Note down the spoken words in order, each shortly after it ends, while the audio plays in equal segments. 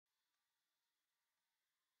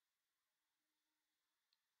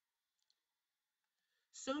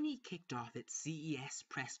Sony kicked off its CES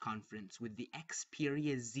press conference with the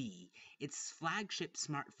Xperia Z, its flagship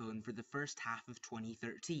smartphone for the first half of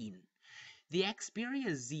 2013. The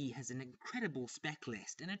Xperia Z has an incredible spec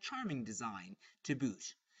list and a charming design to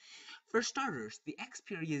boot. For starters, the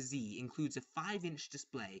Xperia Z includes a 5-inch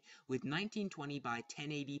display with 1920 by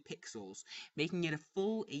 1080 pixels, making it a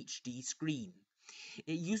full HD screen.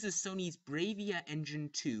 It uses Sony's Bravia Engine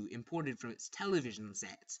 2 imported from its television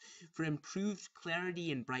sets for improved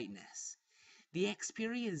clarity and brightness. The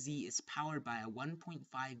Xperia Z is powered by a 1.5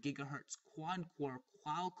 GHz quad-core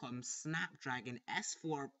Qualcomm Snapdragon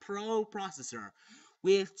S4 Pro processor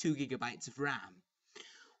with 2 GB of RAM.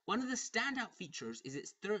 One of the standout features is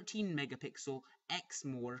its 13-megapixel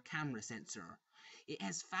X-More camera sensor. It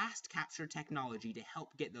has fast capture technology to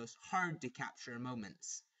help get those hard-to-capture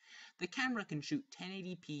moments. The camera can shoot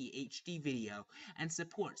 1080p HD video and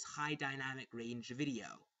supports high dynamic range video.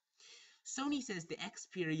 Sony says the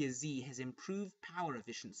Xperia Z has improved power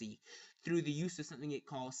efficiency through the use of something it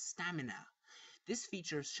calls stamina. This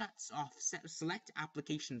feature shuts off select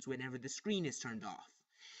applications whenever the screen is turned off.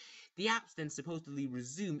 The apps then supposedly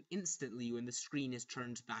resume instantly when the screen is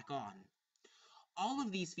turned back on. All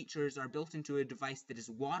of these features are built into a device that is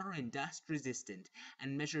water and dust resistant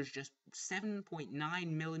and measures just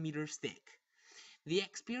 7.9mm thick. The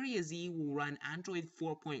Xperia Z will run Android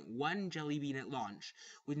 4.1 Jelly Bean at launch,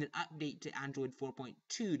 with an update to Android 4.2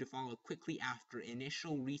 to follow quickly after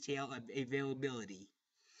initial retail availability.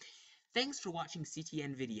 Thanks for watching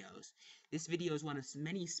CTN videos. This video is one of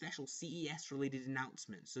many special CES-related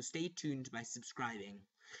announcements, so stay tuned by subscribing.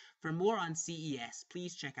 For more on CES,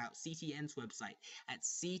 please check out CTN's website at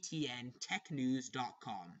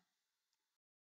ctntechnews.com.